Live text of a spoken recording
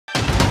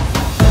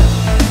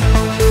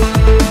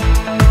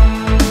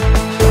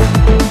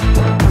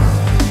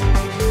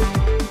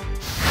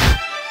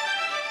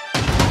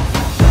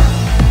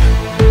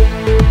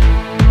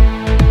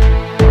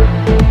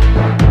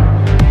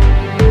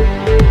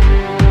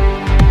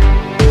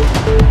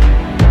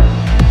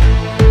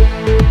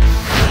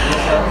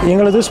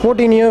எங்களது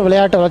ஸ்போர்ட்டினியோ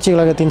விளையாட்டு வளர்ச்சி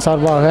கழகத்தின்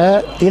சார்பாக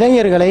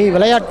இளைஞர்களை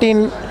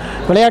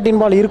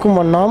விளையாட்டின்பால் இருக்கும்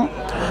வண்ணம்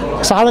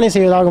சாதனை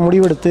செய்வதாக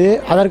முடிவெடுத்து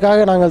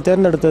அதற்காக நாங்கள்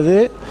தேர்ந்தெடுத்தது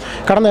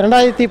கடந்த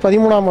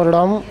 2013ஆம்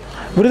வருடம்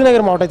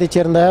விருதுநகர் மாவட்டத்தைச்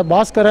சேர்ந்த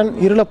பாஸ்கரன்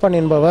இருளப்பன்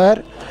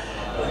என்பவர்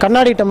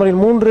கண்ணாடி டம்ளரில்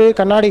 3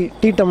 கண்ணாடி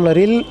டீ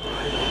டம்ளரில்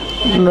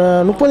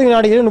 30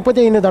 வினாடிகளில்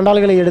 35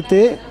 தண்டால்களை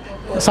எடுத்து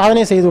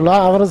சாதனை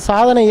செய்துள்ளார். அவரது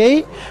சாதனையை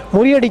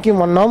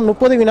முறியடிக்கும் வண்ணம்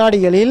 30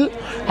 வினாடிகளில்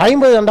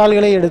 50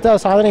 தண்டால்களை எடுத்து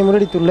சாதனை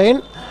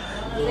முறியடித்துள்ளேன்.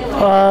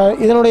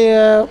 இதனுடைய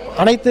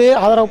அனைத்து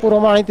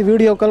ஆதாரப்பூர்வமான அனைத்து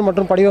வீடியோக்கள்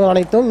மற்றும் படிவங்கள்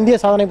அனைத்தும் இந்திய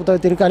சாதனை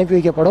புத்தகத்திற்கு அனுப்பி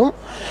வைக்கப்படும்.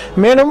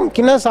 மேலும்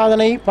கிண்ண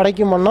சாதனை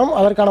படைக்கும் வண்ணம்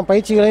அதற்கான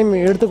பயிற்சிகளையும்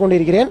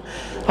எடுத்துக்கொண்டிருக்கிறேன்.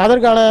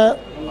 அதற்கான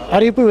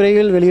அறிவிப்பு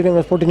விரைவில்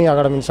வெளியிடுங்கள் ஸ்போர்ட்டினியோ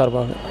அகாடமியின்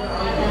சார்பாக.